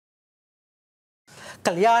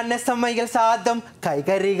கல்யாண சமையல் சாதம்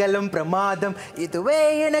கைகறிகளும் பிரமாதம் இதுவே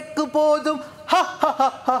எனக்கு போதும்.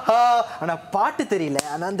 ஆனா பாட்டு தெரியல,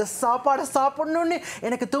 ஆனா அந்த சாப்பாடை சாப்பிடணும்னு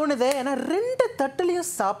எனக்கு தோணுது. ஏன்னா 2 தட்டுலயும்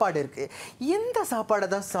சாப்பாடு இருக்கு. எந்த சாப்பாடை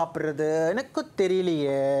தான் சாப்பிடுறது எனக்கு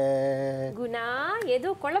தெரியலையே. குணா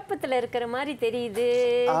ஏதோ குழப்பத்துல இருக்கிற மாதிரி தெரியுது.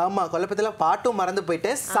 ஆமா, குழப்பத்துல பாட்டும் மறந்து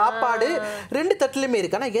போயிட்டு சாப்பாடு 2 தட்டுலயுமே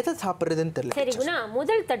இருக்கு, ஆனா எதை சாப்பிடுறதுன்னு தெரியல. சரி குணா,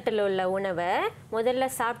 முதல் தட்டுல உள்ள உணவை முதல்ல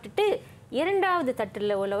சாப்பிட்டுட்டு 2வது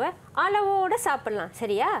தட்டுல உணவை அளவோட சாப்பிடலாம்,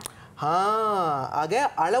 சரியா? ஆக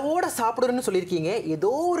அளவோட சாப்பிடணும்னு சொல்லியிருக்கீங்க.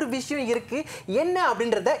 ஏதோ ஒரு விஷயம் இருக்கு, என்ன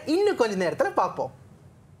அப்படின்றத இன்னும் கொஞ்ச நேரத்துல பார்ப்போம்.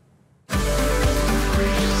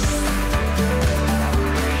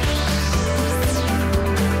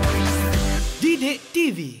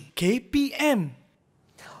 EduwebTV KPM.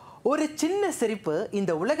 ஒரு சின்ன சிரிப்பு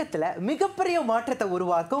இந்த உலகத்துல மிகப்பெரிய மாற்றத்தை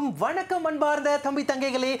உருவாக்கும். வணக்கம் அன்பார்ந்த தம்பி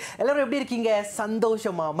தங்கைகளே, எல்லாரும் எப்படி இருக்கீங்க?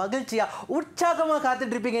 சந்தோஷமா, மகிழ்ச்சியா, உற்சாகமா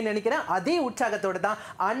காத்துட்டு இருப்பீங்கன்னு நினைக்கிறேன். அதே உற்சாகத்தோட தான்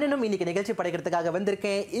அண்ணனும் இன்னைக்கு நிகழ்ச்சி படைக்கிறதுக்காக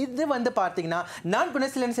வந்திருக்கேன். இது பார்த்தீங்கன்னா நான்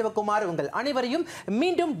குணசீலன் சிவகுமார். உங்கள் அனைவரையும்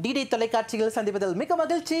மீண்டும் டிடி தொலைக்காட்சிகள் சந்திப்பதில் மிக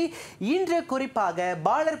மகிழ்ச்சி. இன்று குறிப்பாக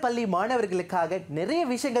பாலர் பள்ளி மாணவர்களுக்காக நிறைய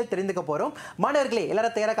விஷயங்கள் தெரிந்துக்க போறோம். மாணவர்களே,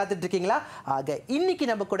 எல்லாரும் தயாரா காத்துட்டு இருக்கீங்களா? ஆக இன்னைக்கு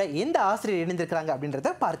நம்ம கூட எந்த ஆசிரியர் இணைந்திருக்கிறாங்க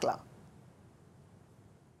அப்படின்றத பார்க்கலாம்.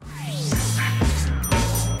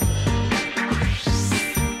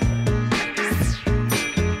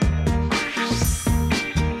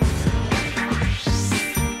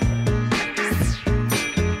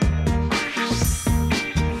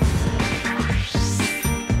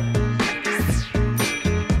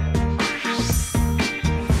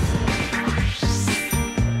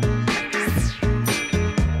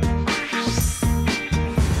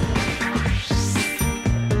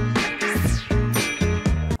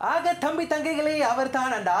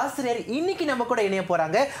 அவர்தான் அந்த ஆசிரியர். இன்னைக்கு நம்ம கூட இணைய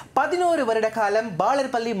போறாங்க. 11 வருட காலம் பாலர்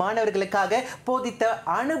பள்ளி மாணவர்களுக்காக போதித்த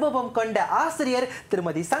அனுபவம் கொண்ட ஆசிரியர்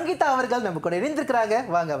திருமதி சங்கீதா அவர்கள் நம்ம கூட இணைந்திருக்கிறாங்க.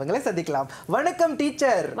 வாங்க அவங்களை சந்திக்கலாம். வணக்கம்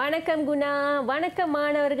டீச்சர். வணக்கம் குணா. வணக்கம்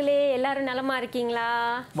மாணவர்களே, எல்லாரும் நலமா இருக்கீங்களா?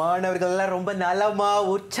 மாணவர்கள் எல்லாம் ரொம்ப நலமா,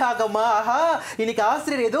 உற்சாகமா, இன்னைக்கு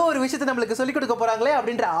ஆசிரியர் ஏதோ ஒரு விஷயத்தை நம்மளுக்கு சொல்லிக் கொடுக்க போறாங்களே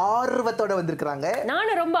அப்படின்ற ஆர்வத்தோட வந்திருக்கிறாங்க.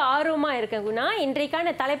 நானும் ரொம்ப ஆர்வமா இருக்கேன் குணா.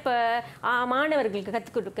 இன்றைக்கான தலைப்பை மாணவர்களுக்கு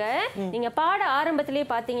கற்றுக் கொடுக்க நீங்க பாட ஆரம்பத்திலே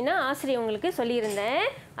பார்த்தீங்கன்னா ஆசிரியர் உங்களுக்கு சொல்லியிருந்தேன்.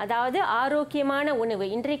 அதாவது ஆரோக்கியமான உணவு.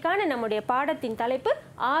 இன்றைக்கான நம்முடைய பாடத்தின் தலைப்பு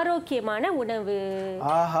ஆரோக்கியமான உணவு.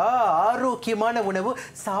 ஆஹா, ஆரோக்கியமான உணவு.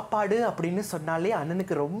 சாப்பாடு அப்படின்னு சொன்னாலே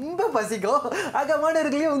அண்ணனுக்கு ரொம்ப பசிக்கும். ஆக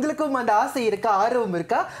மாணவர்களே, உங்களுக்கும் அந்த ஆசை இருக்கா, ஆர்வம்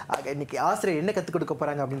இருக்கா? ஆக இன்னைக்கு ஆசிரியர் என்ன கற்றுக் கொடுக்க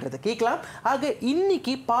போறாங்க அப்படின்றத கேட்கலாம். ஆக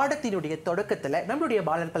இன்னைக்கு பாடத்தினுடைய தொடக்கத்துல நம்மளுடைய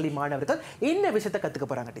பாலர் பள்ளி மாணவர்கள் என்ன விஷயத்தை கத்துக்க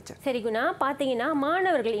போறாங்க டீச்சர்? சரி குணா, பார்த்தீங்கன்னா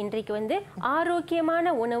மாணவர்கள் இன்றைக்கு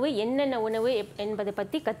ஆரோக்கியமான உணவு என்னென்ன உணவு என்பதை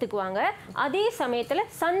பத்தி கத்துக்குவாங்க. அதே சமயத்துல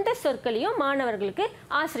சந்த சொற்களையும் மாணவர்களுக்கு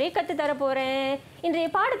ஆசிரியர் கத்து தர போறேன். இன்றைய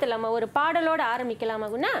பாடத்துல நம்ம ஒரு பாடலோட ஆரம்பிக்கலாமா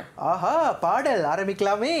குணா? ஆஹா, பாடல்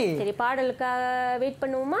ஆரம்பிக்கலாமே. சரி, பாடலுக்காக வெயிட்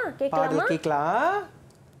பண்ணுவோமா? கேட்கலாமா? கேட்கலாம்.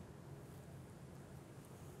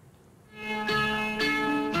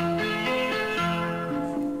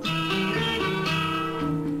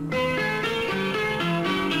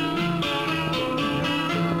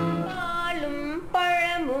 பாலும்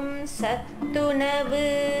பழமும் சத்துணவு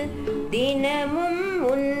தினமும்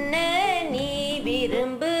உண்ண நீ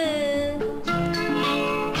விரும்பு.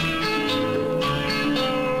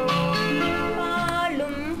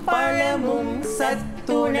 பாலும் பழமும்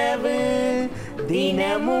சத்துணவு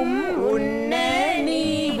தினமும் உண்ண நீ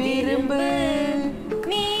விரும்பு.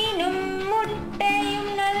 மீனும்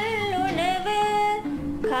முட்டையும் நல்லுணவு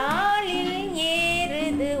காலில்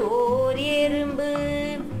ஏறுது ஓர் எறும்பு.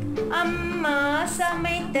 அம்மா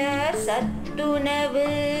சமைத்த சத்துணவு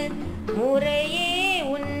முறையே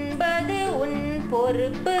உண்பது உன்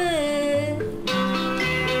பொறுப்பு.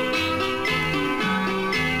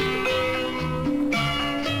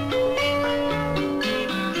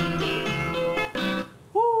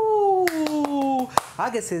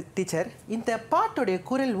 ஆக டீச்சர், இந்த பாட்டுடைய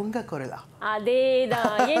குரல் உங்க குரலா?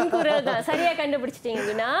 அதேதான், என் குரல் தான். சரியா கண்டுபிடிச்சிட்டீங்க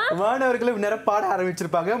குணா. மாணவர்களும் நேரம் பாட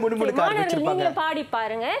ஆரம்பிச்சிருப்பாங்க, முணுமுணுக்க ஆரம்பிச்சிருப்பாங்க. நீங்க பாடி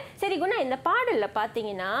பாருங்க. சரி குணா, இந்த பாடல்ல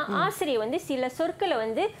பாத்தீங்கன்னா ஆசிரியர் சில சொற்களை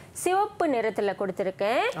சிவப்பு நிறத்துல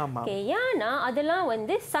கொடுத்திருக்கேன். ஏன்னா அதெல்லாம்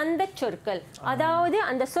சந்த சொற்கள். அதாவது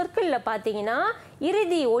அந்த சொற்கள்ல பாத்தீங்கன்னா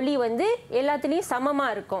இறுதி ஒலி எல்லாத்துலயும் சமமா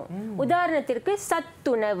இருக்கும். உதாரணத்திற்கு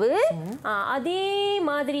சத்துணவு. அதே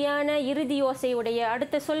மாதிரியான இறுதி ஓசையுடைய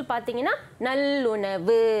அடுத்த சொல் பாத்தீங்கன்னா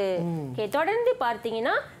நல்லுணவு. தொடர்ந்து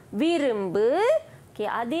பார்த்தீங்கன்னா விரும்பு.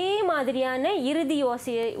 அதே மாதிரியான இறுதி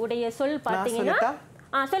ஓசை உடைய சொல் பார்த்தீங்கன்னா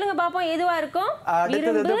சொல்லுங்க பாப்போம் எதுவா இருக்கும்?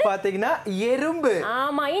 அடுத்து வந்து பாத்தீங்கன்னா எறும்பு.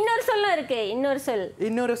 ஆமா, இன்னொரு சொல்லும் இருக்கு.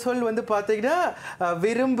 இன்னொரு சொல் வந்து பாத்தீங்கன்னா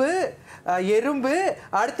விரும்பு, எறும்பு.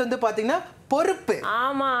 அடுத்து வந்து பாத்தீங்கன்னா பொறுப்பு.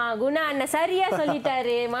 ஆமா, குணா அண்ணன் சரியா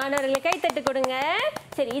சொல்லிட்டாரு. மாணவர்களுக்கு கைத்தட்டு கொடுங்க.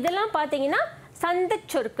 சரி, இதெல்லாம் பாத்தீங்கன்னா சந்த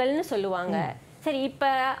சொற்கள்னு சொல்லுவாங்க. சரி, இப்ப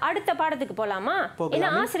அடுத்த பாடத்துக்கு போலாமா? ஏன்னா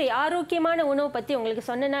ஆசிரியர் ஆரோக்கியமான உணவு பத்தி உங்களுக்கு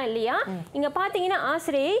சொன்னா இல்லையா? இங்க பாத்தீங்கன்னா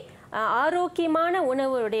ஆசிரியர் ஆரோக்கியமான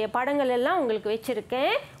உணவுடைய படங்கள் எல்லாம் உங்களுக்கு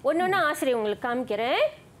வச்சிருக்கேன். ஒன்னொன்னா ஆசிரியர் உங்களுக்கு காமிக்கிறேன்.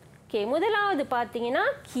 ஓகே, முதலாவது பாத்தீங்கன்னா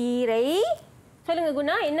கீரை. சொல்லுங்க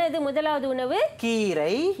குணா, என்ன இது முதலாவது உணவு?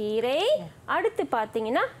 கீரை. அடுத்து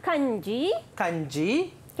பாத்தீங்கன்னா கஞ்சி.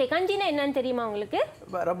 கஞ்சினா என்னன்னு தெரியுமா உங்களுக்கு?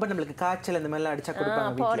 ரொம்ப நம்மளுக்கு காய்ச்சல் அந்த மாதிரி அடிச்சா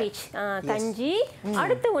கொடுப்பாங்க வீட்ல. போரிச். கஞ்சி.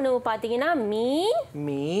 அடுத்த உணவு பாத்தீங்கன்னா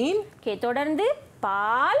மீன். ஓகே, தொடர்ந்து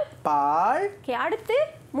பால். ஓகே, அடுத்து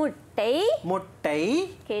முட்டை.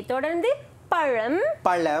 ஓகே, தொடர்ந்து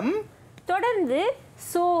பழம். தொடர்ந்து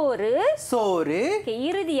சோறு. ஓகே,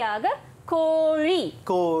 இறுதியாக கோழி.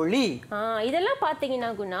 இதெல்லாம் பாத்தீங்கன்னா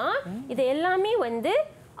குணா, இது எல்லாமே வந்து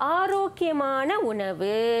ஆரோக்கியமான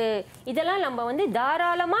உணவு. இதெல்லாம் நம்ம வந்து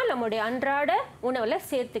தாராளமா நம்மளுடைய அன்றாட உணவுல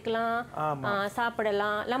சேர்த்துக்கலாம்,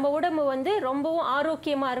 சாப்பிடலாம். நம்ம உடம்பு வந்து ரொம்பவும்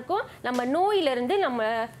ஆரோக்கியமா இருக்கும். நம்ம நோயிலிருந்து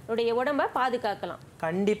நம்மளுடைய உடம்ப பாதுகாக்கலாம்.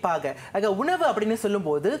 கண்டிப்பாக. உணவு அப்படின்னு சொல்லும்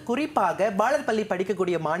போது குறிப்பாக பாலர் பள்ளி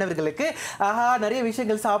படிக்கக்கூடிய மாணவர்களுக்கு நிறைய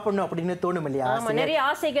விஷயங்கள் சாப்பிடணும் அப்படின்னு தோணும் இல்லையா? ஆமா, நிறைய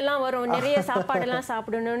ஆசைகள்லாம் வரும். நிறைய சாப்பாடெல்லாம்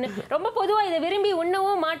சாப்பிடணும்னு ரொம்ப பொதுவா இதை விரும்பி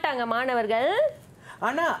உண்ணவும் மாட்டாங்க மாணவர்கள்.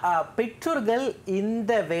 ஆனா பெற்றோர்கள்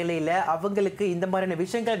இந்த வேலையில அவங்களுக்கு இந்த மாதிரியான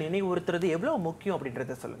விஷயங்களை நினைவுறுத்துறது எவ்வளவு முக்கியம்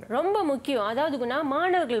அப்படின்றத சொல்லுங்க. ரொம்ப முக்கியம். அதாவது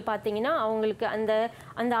மாணவர்கள் பாத்தீங்கன்னா அவங்களுக்கு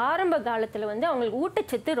அந்த ஆரம்ப காலத்துல வந்து அவங்களுக்கு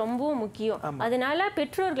ஊட்டச்சத்து ரொம்பவும் முக்கியம். அதனால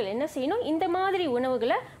பெற்றோர்கள் என்ன செய்யணும், இந்த மாதிரி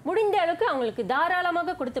உணவுகளை முடிந்த அளவுக்கு அவங்களுக்கு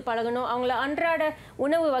தாராளமாக கொடுத்து பழகணும். அவங்கள அன்றாட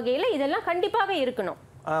உணவு வகையில இதெல்லாம் கண்டிப்பாக இருக்கணும்.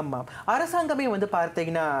 ஆமாம், அரசாங்கமே வந்து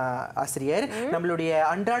பார்த்தீங்கன்னா ஆசிரியர் நம்மளுடைய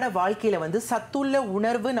அன்றாட வாழ்க்கையில வந்து சத்துள்ள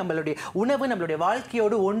நம்மளுடைய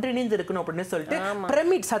வாழ்க்கையோடு ஒன்றிணைந்து இருக்கணும் அப்படின்னு சொல்லிட்டு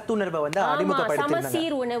பிரமிட் சத்துணர்வை வந்து அறிமுகப்படுத்தினாங்க.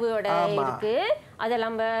 சமசீர் உணவோட இருக்கு. அதை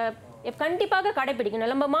நம்ம கண்டிப்பாக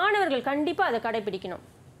கடைபிடிக்கணும். நம்ம மாணவர்கள் கண்டிப்பா அதை கடைபிடிக்கணும்.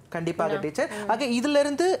 கண்டிப்பாக டீச்சர். இதுல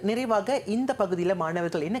இருந்து நிறைவாக இந்த பகுதியில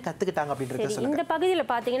மாணவர்கள் என்ன கத்துக்கிட்டாங்க அப்படின்றது சொல்லுங்க. இந்த பகுதியில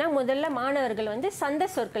பாத்தீங்கன்னா முதல்ல மாணவர்கள் வந்து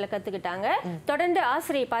சந்த சொற்களை கத்துக்கிட்டாங்க. தொடர்ந்து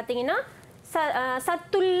ஆசிரியர் பாத்தீங்கன்னா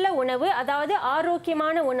சத்துள்ள உணவு, அதாவது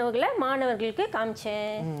ஆரோக்கியமான உணவுகளை மாணவர்களுக்கு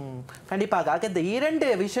காமிச்சேன். கண்டிப்பாக இந்த இரண்டு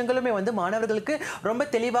விஷயங்களுமே வந்து மாணவர்களுக்கு ரொம்ப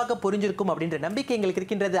தெளிவாக புரிஞ்சிருக்கும் அப்படின்ற நம்பிக்கை எங்களுக்கு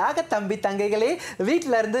இருக்கின்றது. தம்பி தங்கைகளே,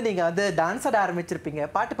 வீட்டில இருந்து நீங்க வந்து டான்ஸ் ஆட ஆரம்பிச்சிருப்பீங்க,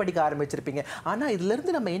 பாட்டு படிக்க ஆரம்பிச்சிருப்பீங்க. ஆனா இதுல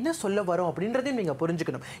இருந்து நம்ம என்ன சொல்ல வரோம் அப்படின்றதையும் நீங்க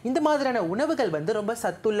புரிஞ்சுக்கணும். இந்த மாதிரியான உணவுகள் வந்து ரொம்ப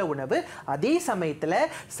சத்துள்ள உணவு. அதே சமயத்துல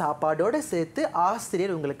சாப்பாடோட சேர்த்து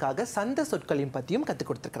ஆசிரியர் உங்களுக்காக சந்த சொற்களையும் பத்தியும்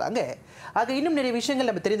கற்றுக் கொடுத்திருக்கிறாங்க. இன்னும் நிறைய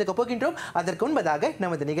விஷயங்கள் நம்ம தெரிந்துக்க போகின்றோம். அதற்கு முன்பதாக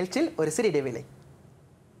நமது நிகழ்ச்சியில் ஒரு சிறிய இடைவேளை.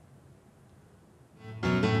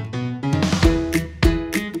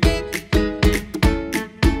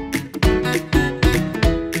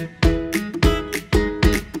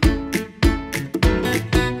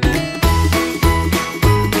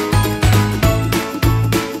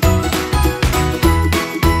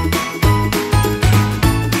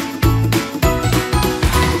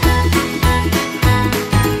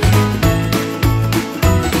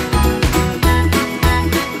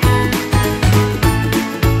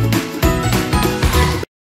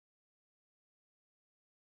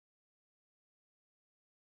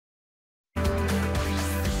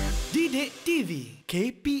 EduwebTV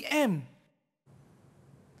KPM.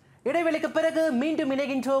 இடைவெளிக்கு பிறகு மீண்டும்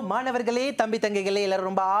இணைகின்றோம். மாணவர்களே, தம்பி தங்கைகளே, எல்லாரும்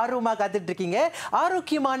ரொம்ப ஆர்வமாக காத்துட்டு இருக்கீங்க.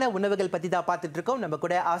 ஆரோக்கியமான உணவுகள் பத்தி தான் பார்த்துட்டு இருக்கோம். நம்ம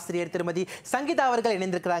கூட ஆசிரியர் திருமதி சங்கீதா அவர்கள்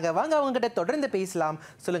இணைந்திருக்கிறாங்க. வாங்க அவங்க கிட்ட தொடர்ந்து பேசலாம்.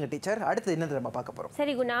 சொல்லுங்க டீச்சர், அடுத்து என்ன நம்ம பார்க்க போறோம்?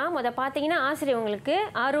 சரி குணா, பாத்தீங்கன்னா ஆசிரியர் உங்களுக்கு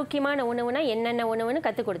ஆரோக்கியமான உணவுனா என்னென்ன உணவுன்னு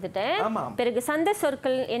கத்து கொடுத்துட்டேன். பிறகு சந்த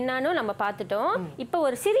சொற்கள் என்னன்னு நம்ம பார்த்துட்டோம். இப்போ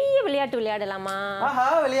ஒரு சிறிய விளையாட்டு விளையாடலாமா?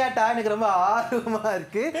 விளையாட்டா? எனக்கு ரொம்ப ஆர்வமா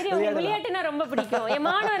இருக்கு. விளையாட்டுனா ரொம்ப பிடிக்கும். என்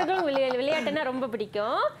மாணவர்களும் விளையாட்டுனா ரொம்ப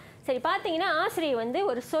பிடிக்கும். சரி, பாத்தீங்கன்னா ஆசிரியர் வந்து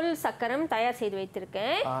ஒரு சொல் சக்கரம் தயார் செய்து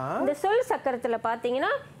வைத்திருக்கேன். இந்த சொல் சக்கரத்துல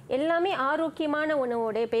பாத்தீங்கன்னா எல்லாமே ஆரோக்கியமான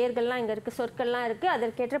உணவுடைய பெயர்கள்லாம் இங்க இருக்கு, சொற்கள்லாம் இருக்கு,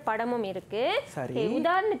 அதற்கேற்ற படமும் இருக்கு.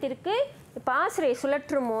 உதாரணத்திற்கு இப்ப ஆசிரியர்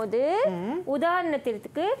சுழற்றும் போது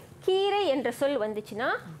உதாரணத்திற்கு கீரை என்ற சொல் வந்துச்சுன்னா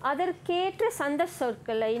அதற்கேற்ற சந்த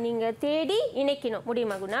சொற்களை நீங்க தேடி இணைக்கணும்.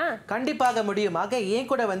 முடியுமா குணா? கண்டிப்பாக முடியும். ஏன்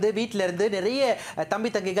கூட வந்து வீட்டுல இருந்து நிறைய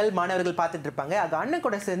தம்பி தங்கைகள் மாணவர்கள் பார்த்துட்டு இருப்பாங்க. அண்ணன்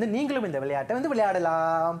கூட சேர்ந்து நீங்களும் இந்த விளையாட்டை வந்து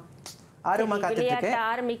விளையாடலாம். ஆர்வமா காத்துட்டு இருக்கேன்.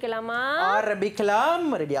 ஆரம்பிக்கலாமா? ஆரம்பிக்கலாம்.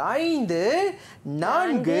 ரெடி? 5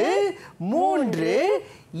 4 3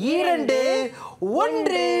 2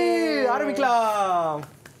 1 ஆரம்பிக்கலாம்.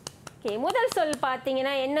 முதல் சொல்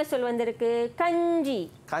பாத்தீங்கன்னா என்ன சொல் வந்திருக்கு? கஞ்சி.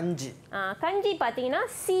 கஞ்சி. கஞ்சி பார்த்தீங்கன்னா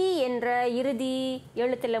சி என்ற இறுதி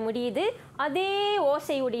எழுத்துல முடியுது. அதே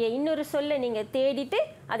ஓசையுடைய இன்னொரு சொல்ல நீங்க தேடிட்டு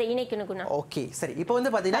அதை இணைக்கணும்னா. ஓகே சரி. இப்போ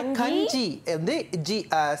வந்து பாத்தீங்கன்னா கஞ்சி வந்து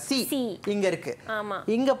சி இங்க இருக்கு. ஆமா.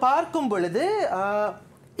 இங்க பார்க்கும் பொழுது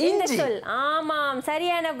இந்த சொல். ஆமாம்,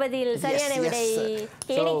 சரியான பதில், சரியான விடை.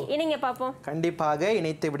 இணைங்க பாப்போம். கண்டிப்பாக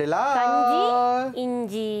இணைத்து விடலாம். கஞ்சி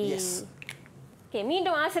இஞ்சி. ஓகே,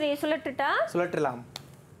 மீண்டும் ஆசிரியர் சுழற்றலாம்.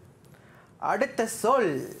 அடுத்த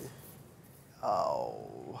சொல்.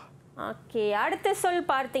 ஓகே, அடுத்த சொல்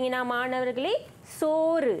பார்த்தீங்கன்னா மாணவர்களே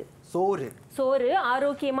சோறு. சோறு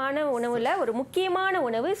ஆரோக்கியமான உணவுல ஒரு முக்கியமான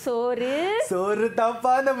உணவு சோறு. சோறு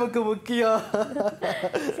தாப்பா நமக்கு முக்கியம்.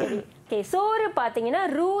 சரி, ஓகே, சோறு பார்த்தீங்கன்னா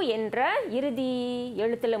ரு என்ற இறுதி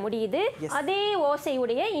எழுத்துல முடியுது. அதே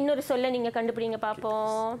ஓசையுடைய இன்னொரு சொல்ல நீங்க கண்டுபிடிங்க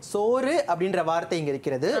பாப்போம். சோறு அப்படின்ற வார்த்தை இங்க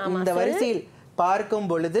இருக்கிறது. இந்த வரிசையில் பார்க்கும்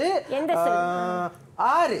பொழுது எந்த சொல்?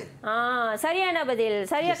 ஆறு. சரியான பதில்,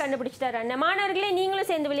 சரியா கண்டுபிடிச்சிட்டாரு அண்ணன். மாணவர்களே நீங்களும்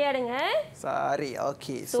சேர்ந்து விளையாடுங்க. சரி,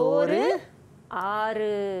 ஓகே. சோறு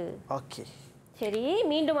ஆறு. ஓகே சரி,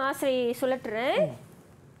 மீண்டும் ஆசிரியை சுழற்றுறேன்.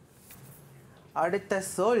 அடுத்த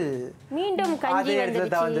சொல் மீண்டும் கஞ்சி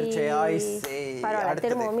வந்துருச்சு. பரவாயில்ல,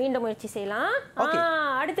 திரும்ப மீண்டும் முயற்சி செய்யலாம்.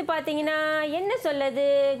 அடுத்து பாத்தீங்கன்னா என்ன சொல்லுது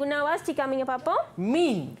குணா, வாசிச்சு காமிங்க பாப்போம்.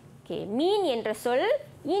 மீன். ஓகே, மீன் என்ற சொல்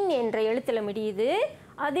இன் என்ற எழுத்துல முடியுது.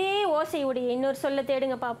 அதே ஓசையுடைய இன்னொரு சொல்ல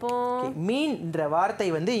தேடுங்க பாப்போம். மீன் என்ற வார்த்தை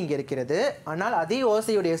வந்து இங்க இருக்கிறது. ஆனால் அதே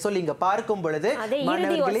ஓசையுடைய சொல் இங்க பார்க்கும் பொழுது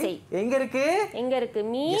எங்க இருக்கு?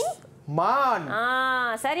 மீன் மான்.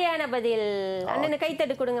 சரியான பதில். அண்ணனு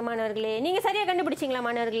கைத்தட்டு கொடுங்க மாணவர்களே. நீங்க சரியா கண்டுபிடிச்சீங்களா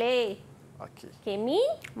மாணவர்களே? ஓகே,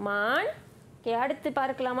 மீன் மான். ஓகே, அடுத்து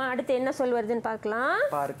பார்க்கலாமா? அடுத்து என்ன சொல் வருதுன்னு பார்க்கலாம்.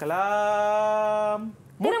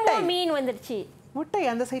 திரும்ப மீன் வந்துருச்சு. முட்டை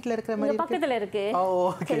அந்த சைடுல இருக்கிற மாதிரி பக்கத்துல இருக்கு.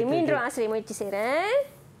 சரி, மீண்டும் ஆசிரியர் முயற்சி செய்றேன்.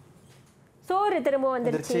 சோறு திரும்ப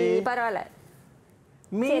வந்துருச்சு. பரவாயில்ல.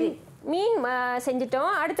 சரி, மீன்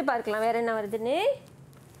செஞ்சிட்டோம். அடுத்து பார்க்கலாம் வேற என்ன வருதுன்னு.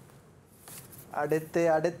 அடுத்து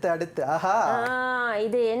ஆஹா,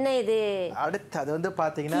 இது என்ன? இது அடுத்து அது வந்து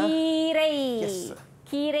பாத்தீங்கன்னா கீரை.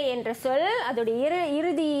 கீரை என்ற சொல் அதோட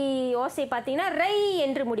இறுதி ஓசை பார்த்தீங்கன்னா ரை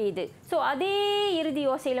என்று முடியுது. ஸோ அதே இறுதி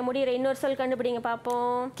ஓசையில முடிகிற இன்னொரு சொல் கண்டுபிடிங்க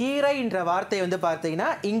பார்ப்போம். கீரை என்ற வார்த்தை வந்து பார்த்தீங்கன்னா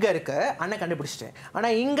இங்க இருக்கு. அண்ணன் கண்டுபிடிச்சிட்டேன். ஆனா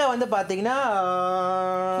இங்க வந்து பார்த்தீங்கன்னா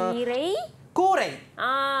கீரை கூரை.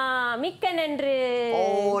 மிக்க நன்று.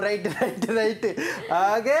 ரைட்.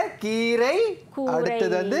 ஆக கீரை,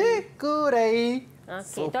 அடுத்தது வந்து கூரை.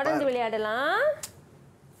 ஓகே, தொடர்ந்து விளையாடலாம்.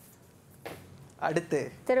 அடுத்து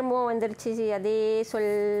திரும்பவும் வந்துருச்சு அதே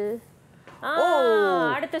சொல்.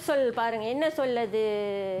 அடுத்த சொல் பாருங்க, என்ன சொல்லது?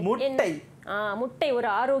 முட்டை. முட்டை ஒரு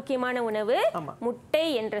ஆரோக்கியமான உணவு. முட்டை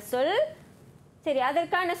என்ற சொல். சரி,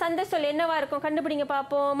 அதற்கான சந்த சொல் என்னவா இருக்கும்? கண்டுபிடிங்க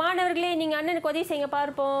பாப்போம். மாணவர்களே நீங்க அண்ணனுக்கு உதவி செய்யுங்க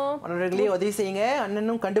பார்ப்போம். மாணவர்களே உதவி செய்யுங்க.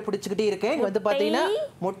 அண்ணனும் கண்டுபிடிச்சுக்கிட்டே இருக்கேன். இங்க வந்து பாத்தீங்கன்னா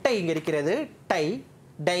முட்டை இங்க இருக்கிறது. டை.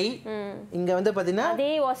 இங்க வந்து பாத்தீங்கன்னா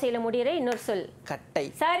அதே ஓசையில முடியற இன்னொரு சொல் கட்டை.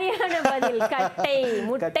 சரியான பதில், கட்டை.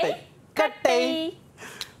 முட்டை கட்டை.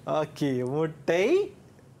 ஓகே, முட்டை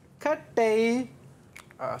கட்டை.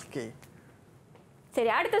 ஓகே, சரி,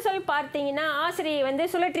 அடுத்த சொல் பார்த்தீங்கன்னா ஆசிரியை வந்து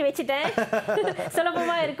சுழற்றி வச்சுட்டேன்.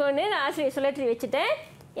 சுலபமா இருக்கும்னு ஆசிரியை சுழற்றி வச்சுட்டேன்.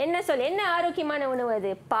 என்ன சொல்? என்ன ஆரோக்கியமான உணவு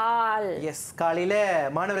அது? பால். எஸ், காலையில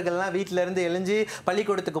மாணவர்கள் எல்லாம் வீட்ல இருந்து எழுஞ்சி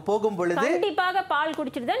பள்ளிக்கூடத்துக்கு போகும் பொழுது கண்டிப்பாக பால்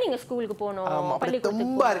குடிச்சிட்டு தான் நீங்க ஸ்கூலுக்கு போகணும்.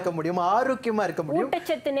 பள்ளிக்கூடத்துக்கு இருக்க முடியும், ஆரோக்கியமா இருக்க முடியும்.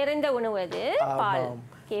 ஊட்டச்சத்து நிறைந்த உணவு அது பால்.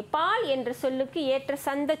 பால் என்ற சொல்லுக்கு ஏற்ற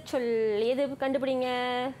சந்த சொல் எது? கண்டுபிடிங்க.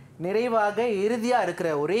 நிறைவாக இறுதியா இருக்கிற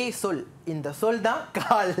ஒரே சொல் இந்த சொல் தான்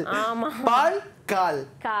கால். ஆமா, பால் கால்.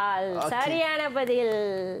 சரியான பதில்.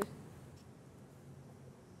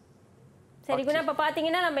 சரி குணா, இப்ப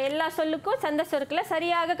பாத்தீங்கன்னா நம்ம எல்லா சொல்லுக்கும் சந்த சொற்களை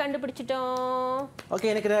சரியாக கண்டுபிடிச்சிட்டோம். ஓகே,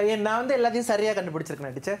 நான் வந்து எல்லாத்தையும் சரியா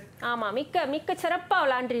கண்டுபிடிச்சிருக்கேன் டீச்சர். ஆமா, மிக்க சிறப்பா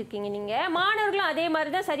விளையாண்டுருக்கீங்க நீங்க. மாணவர்களும் அதே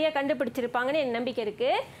மாதிரி தான் சரியா கண்டுபிடிச்சிருப்பாங்கன்னு எனக்கு நம்பிக்கை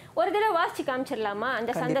இருக்கு. ஒரு தடவை வாசிச்சு காமிச்சிடலாமா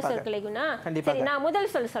அந்த சந்த சொற்களை குணா? சரி, நான்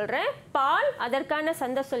முதல் சொல் சொல்றேன். பால், அதற்கான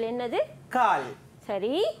சந்த சொல் என்னது? கால்.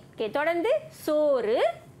 சரி, தொடர்ந்து சோறு,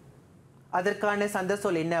 அதற்கான சந்த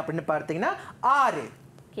சொல் என்ன அப்படின்னு பார்த்தீங்கன்னா ஆறு.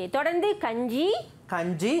 தொடர்ந்து கஞ்சி.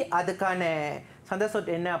 அதுக்கான சந்த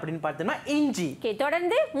சொல் என்ன அப்படின்னு பார்த்தீங்கன்னா இஞ்சி.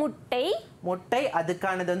 தொடர்ந்து முட்டை,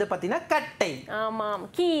 அதுக்கானது வந்து பார்த்தீங்கன்னா கட்டை. ஆமாம்.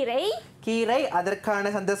 கீரை,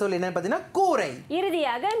 அதற்கான சந்த சொல் என்ன பார்த்தீங்கன்னா கூரை.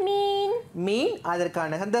 இறுதியாக மீன்,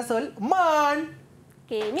 அதற்கான சந்த சொல் மான்.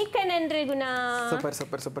 மிக்க நன்றி Guna. Super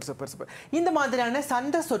super super super super. இந்த மாதிரியான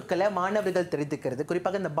சந்த சொற்களை மாணவர்கள் தெரிந்துக்கிறது,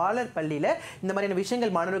 குறிப்பாக இந்த பாலர் பள்ளியில இந்த மாதிரியான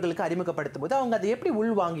விஷயங்கள் மாணவர்களுக்கு அறிமுகப்படுத்தும் போது அவங்க அதை எப்படி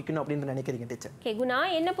உள் வாங்கிக்கணும் அப்படின்னு நினைக்கிறீங்க டீச்சர்? குணா,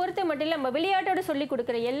 என்னை பொறுத்த மட்டும் நம்ம விளையாட்டோட சொல்லி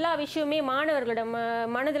கொடுக்குற எல்லா விஷயமே மாணவர்களோட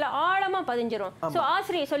மனதில் ஆழமா பதிஞ்சிரும். ஸோ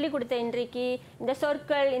ஆசிரியர் சொல்லி கொடுத்த இன்றைக்கு இந்த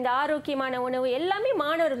சொற்கள், இந்த ஆரோக்கியமான உணவு எல்லாமே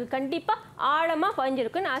மாணவர்கள் கண்டிப்பா ஆழமா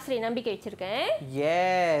பதிஞ்சிருக்குன்னு ஆசிரியர் நம்பிக்கை வச்சிருக்கேன்.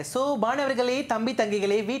 ஸோ மாணவர்களே, தம்பி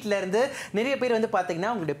தங்கைகளே, வீட்டில இருந்து நிறைய பேர் வந்து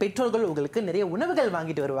பார்த்தீங்கன்னா உங்களுடைய பெற்றோர்கள் உங்களுக்கு நிறைய உணவுகள்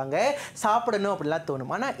வாங்கிட்டு வருவாங்க, சாப்பிடணும் அப்படிலாம்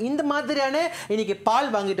தோணும். ஆனால் இந்த மாதிரியான இன்னைக்கு பால்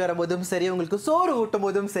வாங்கிட்டு வரும்போதும் சரி, உங்களுக்கு சோறு ஊட்டும்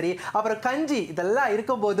போதும் சரி, அப்புறம் கஞ்சி இதெல்லாம்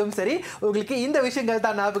இருக்கும் போதும் சரி, உங்களுக்கு இந்த விஷயங்கள்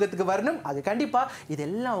தான் ஞாபகத்துக்கு வரணும். அது கண்டிப்பா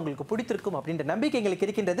இதெல்லாம் உங்களுக்கு பிடித்திருக்கும் அப்படின்ற நம்பிக்கை எங்களுக்கு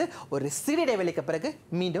இருக்கின்றது. ஒரு சிறிய இடைவெளிக்கு பிறகு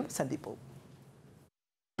மீண்டும் சந்திப்போம்.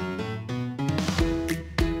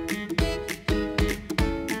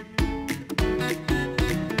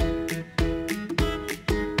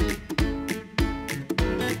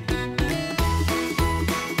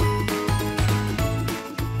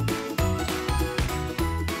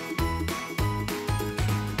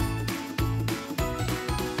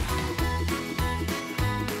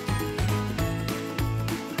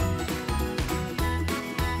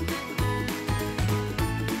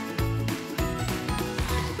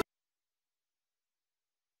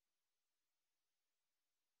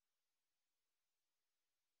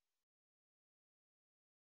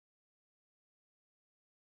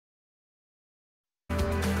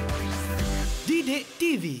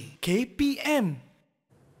 EduwebTV KPM.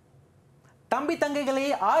 தம்பி தங்கைகளே,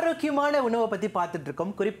 ஆரோக்கியமான உணவை பத்தி பார்த்துட்டு இருக்கோம்.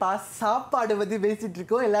 குறிப்பா சாப்பாடு பத்தி பேசிட்டு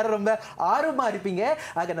இருக்கோம். எல்லாரும் ரொம்ப ஆர்வமா இருப்பீங்க.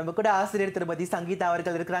 ஆக நம்ம கூட ஆசிரியர் திருமதி சங்கீதா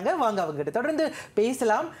அவர்கள் இருக்கிறாங்க. வாங்க அவங்க கிட்ட தொடர்ந்து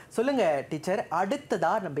பேசலாம். சொல்லுங்க டீச்சர்,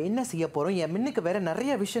 அடுத்ததா நம்ம என்ன செய்ய போறோம்? என் மின்னுக்கு வேற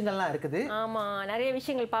நிறைய விஷயங்கள்லாம் இருக்குது. ஆமா, நிறைய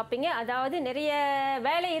விஷயங்கள் பார்ப்பீங்க. அதாவது நிறைய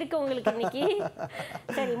வேலை இருக்கு உங்களுக்கு இன்னைக்கு.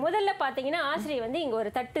 சரி, முதல்ல பாத்தீங்கன்னா ஆசிரியர் வந்து இங்க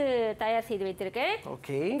ஒரு தட்டு தயார் செய்து வைத்திருக்கேன்.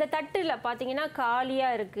 ஓகே. இந்த தட்டுல பாத்தீங்கன்னா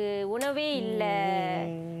காலியா இருக்கு, உணவே இல்ல.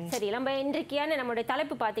 சரி, நம்ம இன்றைக்கான நம்மளுடைய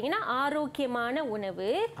தலைப்பு பாத்தீங்கன்னா ஆரோக்கியமான உணவு.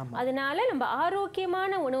 அதனால நம்ம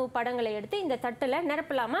ஆரோக்கியமான உணவு படங்களை எடுத்து இந்த தட்டுல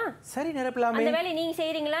நிரப்பலாமா? சரி, நிரப்பலாமே. அந்த வேலையை நீங்க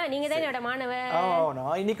செய்றீங்களா? நீங்க தான் என்னோட மாணவர்.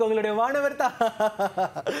 நான் இன்னைக்கு உங்களுடைய மாணவர் தான்.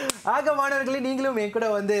 ஆக மாணவர்களே, நீங்களும் என் கூட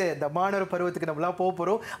வந்து இந்த மாணவர் பருவத்துக்கு நம்மளாம் போக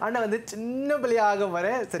போறோம். ஆனா வந்து சின்ன பிள்ளையாக வர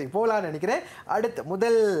சரி போலான்னு நினைக்கிறேன். அடுத்து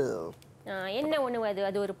முதல் என்ன உணவு அது?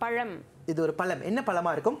 அது ஒரு பழம். இது ஒரு பழம். என்ன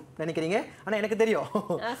பழமா இருக்கும் நினைக்கிறீங்க? ஆனா எனக்கு தெரியும்.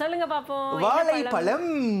 சொல்லுங்க பாப்போம். வாழைப்பழம்.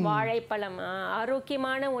 வாழைப்பழம்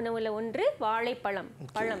ஆரோக்கியமான உணவுல ஒன்று வாழைப்பழம்.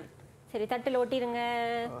 பழம். சரி, தட்டுல ஒட்டிருங்க.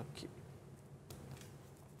 ஓகே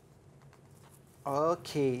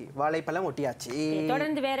ஓகே, வாழைப்பழம் ஒட்டியாச்சு.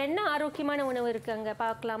 தொடர்ந்து வேற என்ன ஆரோக்கியமான உணவு இருக்கு அங்க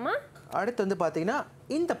பார்க்கலாமா? அடுத்து வந்து பாத்தீங்கன்னா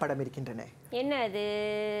இந்த படம் இருக்கின்றன. என்ன அது?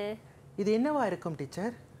 இது என்னவா இருக்கும்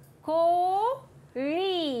டீச்சர்? கோழி.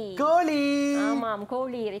 ஆமாம்,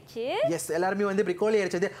 கோழி இறைச்சி. எஸ், எல்லாரும் வந்து இப்படி கோழி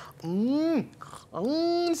இறைச்சி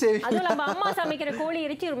சரி. அதுவும் நம்ம அம்மா சமைக்கிற கோழி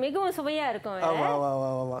இறைச்சி மிகவும் சுவையா இருக்கும். ஆமா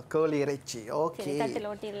ஆமா ஆமா, கோழி இறைச்சி. ஓகே,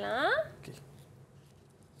 தட்டுல ஒட்டிடலாம்.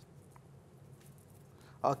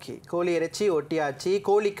 ஓகே, கோழி இறைச்சி ஒட்டியாச்சு.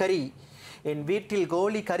 கோழி கறி. என் வீட்டில்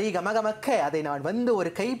கோழி கறி கமகமக்க, அதை நான் வந்து ஒரு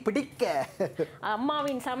கை பிடிக்க,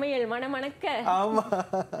 அம்மாவின் சமையல் மணமணக்க. ஆமா.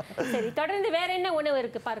 சரி, தொடர்ந்து வேற என்ன உணவு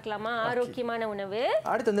இருக்கு பார்க்கலாமா? ஆரோக்கியமான உணவு.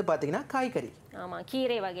 அடுத்து வந்து பாத்தீங்கன்னா காய்கறி. ஆமா,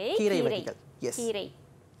 கீரை வகை. கீரை வகைகள். எஸ், கீரை.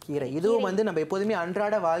 கீரை இதுவும் வந்து நம்ம எப்போதுமே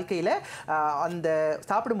அன்றாட வாழ்க்கையில அந்த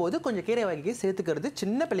சாப்பிடும்போது கொஞ்சம் கீரை வகையை சேர்த்துக்கிறது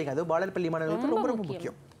சின்ன பிள்ளைங்க, அது பாலர் பள்ளி மாணவர்களுக்கு ரொம்ப ரொம்ப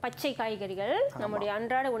முக்கியம். பச்சை காய்கறிகள் நம்முடைய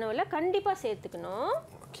அன்றாட உணவுல கண்டிப்பா சேர்த்துக்கணும்.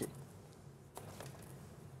 ஓகே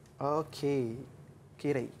ஓகே,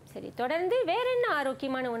 கீரை. சரி, தொடர்ந்து வேற என்ன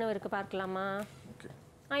ஆரோக்கியமான உணவு இருக்கு பார்க்கலாமா?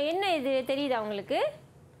 என்ன இது தெரியுதா உங்களுக்கு?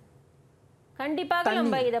 கண்டிப்பாக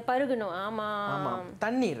நம்ம இத பருகணும். ஆமா,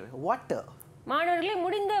 தண்ணீர், வாட்டர். மாணவர்களே,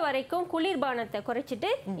 முடிந்த வரைக்கும் குளிர்பானத்தை குறைச்சிட்டு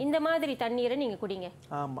இந்த மாதிரி தண்ணீரை நீங்க குடிங்க.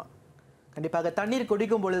 ஆமா, கண்டிப்பாக தண்ணீர்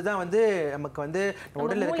குடிக்கும் பொழுது தான் வந்து நமக்கு வந்து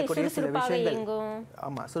உடல்ல இருக்கக்கூடிய சில விஷயங்கள்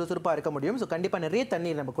ஆமா சுறுசுறுப்பா இருக்க முடியும். ஸோ கண்டிப்பா நிறைய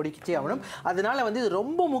தண்ணீர் நம்ம குடிச்சே ஆகணும். அதனால வந்து இது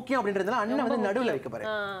ரொம்ப முக்கியம் அப்படின்றதுனால அண்ணன் வந்து நடுவில் வைக்க போறேன்.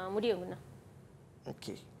 முடியும்.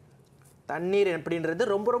 ஓகே, தண்ணீர்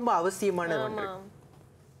அப்படின்றது ரொம்ப ரொம்ப அவசியமான ஒன்று.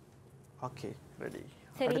 Okay, ready.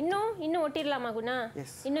 சரி, இன்னும் ஒட்டிடலாமா குணா?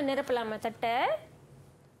 இன்னும் நிரப்பலாமா தட்டை?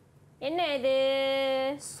 என்ன இது?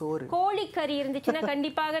 சோறு. கோழிக்கறி இருந்துச்சுன்னா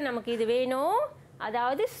கண்டிப்பாக நமக்கு இது வேணும்.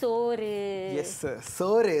 அதாவது சோறு. எஸ்,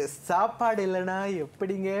 சோறு. சாப்பாடு இல்லைன்னா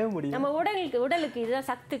எப்படிங்க முடியும்? நம்ம உடலுக்கு இதுதான்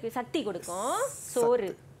சக்தி கொடுக்கும் சோறு.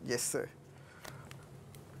 எஸ்.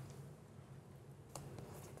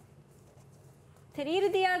 சரி,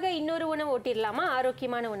 இறுதியாக இன்னொரு உணவு ஒட்டிடலாமா?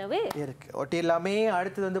 ஆரோக்கியமான உணவு இருக்கு, ஒட்டிடலாமே.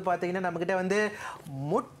 அடுத்தது வந்து பாத்தீங்கன்னா நம்ம கிட்ட வந்து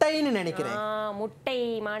முட்டைன்னு நினைக்கிறேன். முட்டை.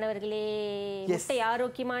 மாணவர்களே, முட்டை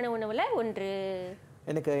ஆரோக்கியமான உணவுல ஒன்று.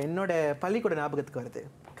 எனக்கு என்னோட பள்ளிக்கூட ஞாபகத்துக்கு வருது.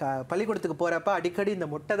 பள்ளிக்கூடத்துக்கு போறப்ப அடிக்கடி இந்த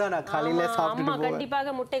முட்டை தான் நான் காலையில சாப்பிட்டுட்டு போவேன்.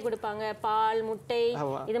 கண்டிப்பாக முட்டை கொடுப்பாங்க, பால், முட்டை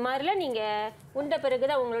இது மாதிரிலாம் நீங்க உண்ட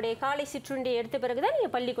பிறகுதான் உங்களுடைய காலை சிற்றுண்டி எடுத்த பிறகுதான்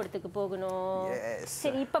நீங்க பள்ளிக்கூடத்துக்கு போகணும்.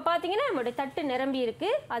 சரி, இப்ப பாத்தீங்கன்னா நம்மளுடைய தட்டு நிரம்பி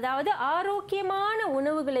இருக்கு. அதாவது ஆரோக்கியமான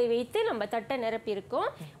உணவுகளை வைத்து நம்ம தட்டை நிரப்பி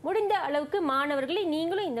இருக்கோம். முடிந்த அளவுக்கு மாணவர்களை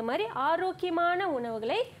நீங்களும் இந்த மாதிரி ஆரோக்கியமான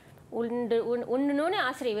உணவுகளை உண்ணணும்னு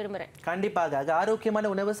ஆசிரியர் விரும்புறேன். கண்டிப்பாக ஆரோக்கியமான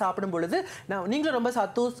உணவு சாப்பிடும் பொழுது நீங்களும் ரொம்ப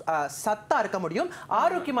சத்தா இருக்க முடியும்,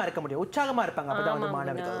 ஆரோக்கியமா இருக்க முடியும், உற்சாகமா இருப்பாங்க. அப்பதான்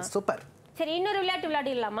மாணவர்கள். சூப்பர். சரி, இன்னொரு விளையாட்டு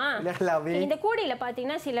விளையாடலாமா? இந்த கூடையில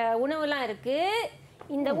பாத்தீங்கன்னா சில உணவுலாம் இருக்கு.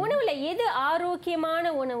 இந்த உணவுல எது ஆரோக்கியமான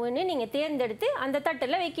உணவுன்னு நீங்க தேர்ந்தெடுத்து அந்த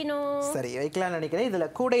தட்டுல வைக்கணும். சரி, வைக்கலாம் நினைக்கிறேன். இதுல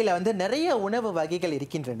கூடையில வந்து நிறைய உணவு வகைகள்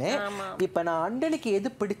இருக்கின்றன. இப்ப நான் அண்டலுக்கு எது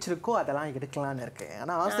பிடிச்சிருக்கோ அதெல்லாம் எடுக்கலாம்னு இருக்கேன்.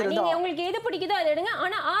 ஆனா ஆசிரியர் நீங்க உங்களுக்கு எது பிடிக்குதோ அதை எடுங்க,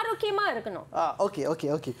 ஆனா ஆரோக்கியமா இருக்கணும். ஓகே ஓகே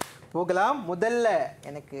ஓகே, போகலாம். முதல்ல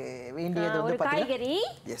எனக்கு வேண்டியது வந்து காய்கறி.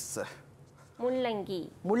 எஸ் சார், முள்ளங்கி.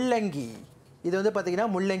 முள்ளங்கி இது வந்து பாத்தீங்கன்னா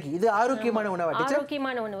முள்ளங்கி. இது ஆரோக்கியமான உணவு.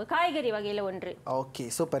 ஆரோக்கியமான உணவு, காய்கறி வகையில ஒன்று. Okay,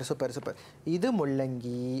 super super super. இது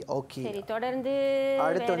முள்ளங்கி. ஓகே, சரி, தொடர்ந்து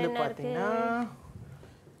அடுத்து வந்து பாத்தீங்கன்னா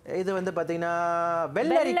இது வந்து பாத்தீங்கன்னா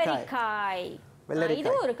வெள்ளரிக்காய்.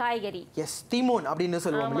 இது ஒரு காய்கறி. எஸ், தீமோன் அப்படின்னு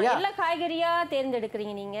சொல்லுவாங்க இல்லையா? எல்லா காய்கறியா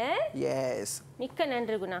தேர்ந்தெடுக்கிறீங்க நீங்க. எஸ், மிக்க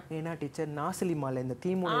நன்றி குணா. ஏனா டீச்சர் நாசிலிமால இந்த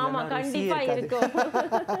தீமோன் எல்லாம் ஆமா கண்டிப்பா இருக்கும்.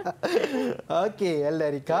 ஓகே,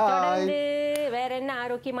 வெள்ளரிக்காய். தொடர்ந்து வேற என்ன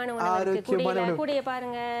ஆரோக்கியமான உணவு இருக்கு? கூடைய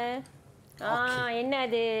பாருங்க. என்ன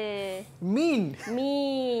அது? மீன்.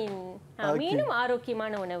 மீனும்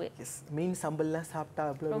ஆரோக்கியமான உணவு. எஸ், மீன் சம்பல்ல சாப்பிட்டா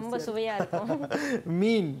ரொம்ப சுவையா இருக்கும்.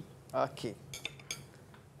 மீன். ஓகே,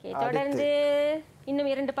 தொடர்ந்து இன்னும்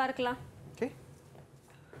 2 பார்க்கலாம். ஓகே,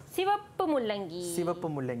 சிவப்பு முள்ளங்கி. சிவப்பு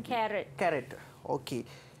முள்ளங்கி. கேரட். Okay,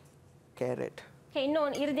 carrot.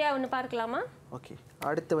 இன்னும் இறுதியா ஒன்னு பார்க்கலாமா? ஓகே,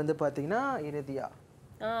 அடுத்து வந்து பாத்தீங்கன்னா இறுதியா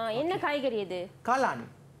என்ன காய்கறி இது? காளான்.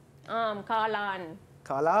 காளான்.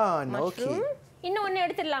 காளான். ஓகே, இன்னும் ஒன்னு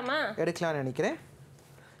எடுத்துடலாமா? எடுக்கலாம் நினைக்கிறேன்.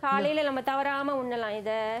 காலையில நம்ம தவறாம உண்ணலாம்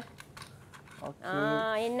இத.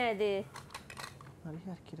 என்ன இது?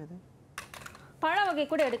 நிறைய இருக்கிறது. பழ வகை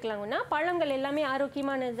கூட எடுக்கலாம்னா பழங்கள் எல்லாமே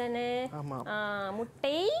ஆரோக்கியமானது தானே.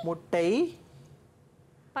 முட்டை. முட்டை.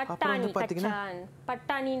 பட்டாணி.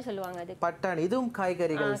 பட்டாணின்னு சொல்லுவாங்க அது. பட்டாணி இதுவும்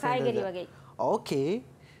காய்கறிகள். காய்கறி வகை. ஓகே,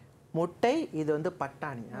 முட்டை. இது வந்து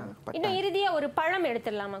பட்டாணி. இன்னும் இறுதியா ஒரு பழம்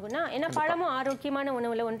எடுத்துடலாமா குணா? ஏன்னா பழமும் ஆரோக்கியமான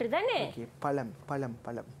உணவுல ஒன்று தானே. பழம் பழம்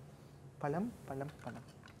பழம் பழம் பழம் பழம்.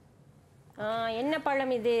 என்ன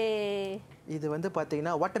பழம் இது? இது வந்து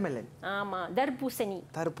பாத்தீங்கன்னா வாட்டர்மெலன். ஆமா, தர்பூசணி.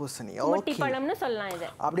 தர்பூசணி. ஓகே, பழம்னு சொல்லலாம் இத.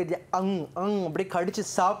 அப்படியே அப்படியே கடிச்சு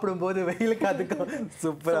சாப்பிடும்போது வெயிலுக்கு அதுக்கும்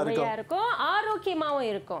சூப்பரா இருக்கும். ஆரோக்கியமாவும்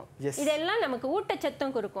இருக்கும். இதெல்லாம் நமக்கு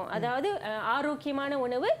ஊட்டச்சத்தும் கொடுக்கும். அதாவது ஆரோக்கியமான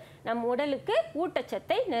உணவு நம் உடலுக்கு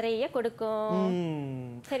ஊட்டச்சத்தை நிறைய கொடுக்கும்.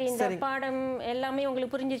 சரி, இந்த பாடம் எல்லாமே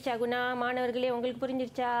உங்களுக்கு புரிஞ்சிருச்சா குணா? மாணவர்களே உங்களுக்கு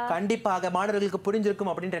புரிஞ்சிருச்சா? கண்டிப்பாக மாணவர்களுக்கு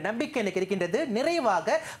புரிஞ்சிருக்கும் அப்படின்ற நம்பிக்கை எனக்கு இருக்கின்றது.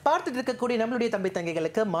 நிறைவாக பார்த்துட்டு இருக்கக்கூடிய நம்மளுடைய தம்பி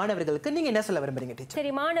தங்கைகளுக்கு, மாணவர்களுக்கு நீங்க என்ன சொல்ல விரும்புறீங்க டீச்சர்?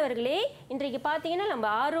 சரி மாணவர்களே, இன்றைக்கு பாத்தீங்கன்னா நம்ம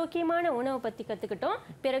ஆரோக்கியமான உணவை பத்தி கத்துக்கிட்டோம்.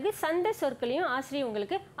 பிறகு சந்தை சொற்களையும் ஆசிரியர்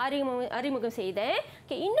உங்களுக்கு அறிமுகம் செய்தேன்.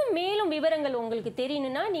 இன்னும் மேலும் விவரங்கள் உங்களுக்கு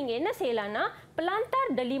தெரியணும்னா நீங்க என்ன செய்யலாம்னா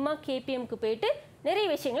பிளான்டார் டலிமா கேபிஎம்க்கு போயிட்டு நிறைய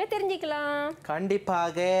விஷயங்களை தெரிஞ்சுக்கலாம்.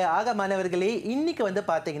 கண்டிப்பாக. ஆக மாணவர்களே, இன்னைக்கு வந்து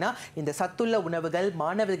பாத்தீங்கன்னா இந்த சத்துள்ள உணவுகள்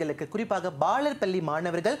மாணவர்களுக்கு, குறிப்பாக பாலர் பள்ளி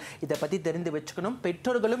மாணவர்கள் இதை பத்தி தெரிந்து வச்சுக்கணும்.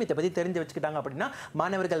 பெற்றோர்களும் இதை பத்தி தெரிஞ்சு வச்சுக்கிட்டாங்க அப்படின்னா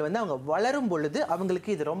மாணவர்கள் வந்து அவங்க வளரும் பொழுது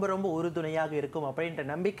அவங்களுக்கு இது ரொம்ப ரொம்ப உறுதுணையாக இருக்கும் அப்படின்ற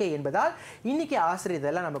நம்பிக்கை என்பதால் இன்னைக்கு ஆசிரியர்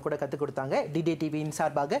இதெல்லாம் நம்ம கூட கற்றுக் கொடுத்தாங்க. டிடே டிவியின்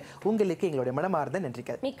சார்பாக உங்களுக்கு எங்களுடைய மனமார்ந்த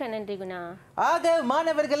நன்றிகள். மிக்க நன்றி குணா. ஆக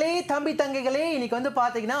மாணவர்களே, தம்பி தங்கைகளே, இன்னைக்கு வந்து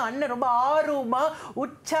பாத்தீங்கன்னா அண்ணன் ரொம்ப ஆர்வமா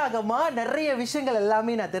உற்சாகமா நிறைய விஷயங்கள்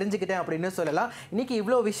எல்லாமே நான் தெரிஞ்சுக்கிட்டேன் அப்படின்னு சொல்லலாம். இன்னைக்கு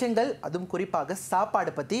இவ்வளோ விஷயங்கள், அதுவும் குறிப்பாக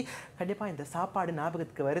சாப்பாடு பத்தி. கண்டிப்பா இந்த சாப்பாடு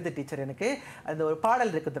ஞாபகத்துக்கு வருது டீச்சர். எனக்கு அந்த ஒரு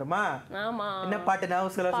பாடல் இருக்கு தெரியுமா? ஆமா, என்ன பாட்டு?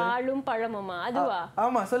 நான் சொல்ல பாலும் பழமுமா, அதுவா?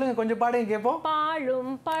 ஆமா, சொல்லுங்க, கொஞ்சம் பாடுங்க கேட்போம்.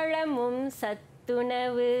 பாலும் பழமும்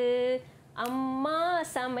சத்துணவு, அம்மா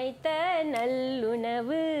சமைத்த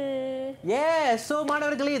நல்லுணவு. சோ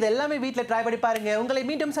மாணவர்களே, இது எல்லாமே வீட்டில் ட்ரை பண்ணி பாருங்க. உங்களை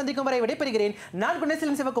மீண்டும் சந்திக்கும் வரை விடைபெறுகிறேன். நான்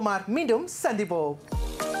குணசீலன் சிவகுமார். மீண்டும் சந்திப்போம்.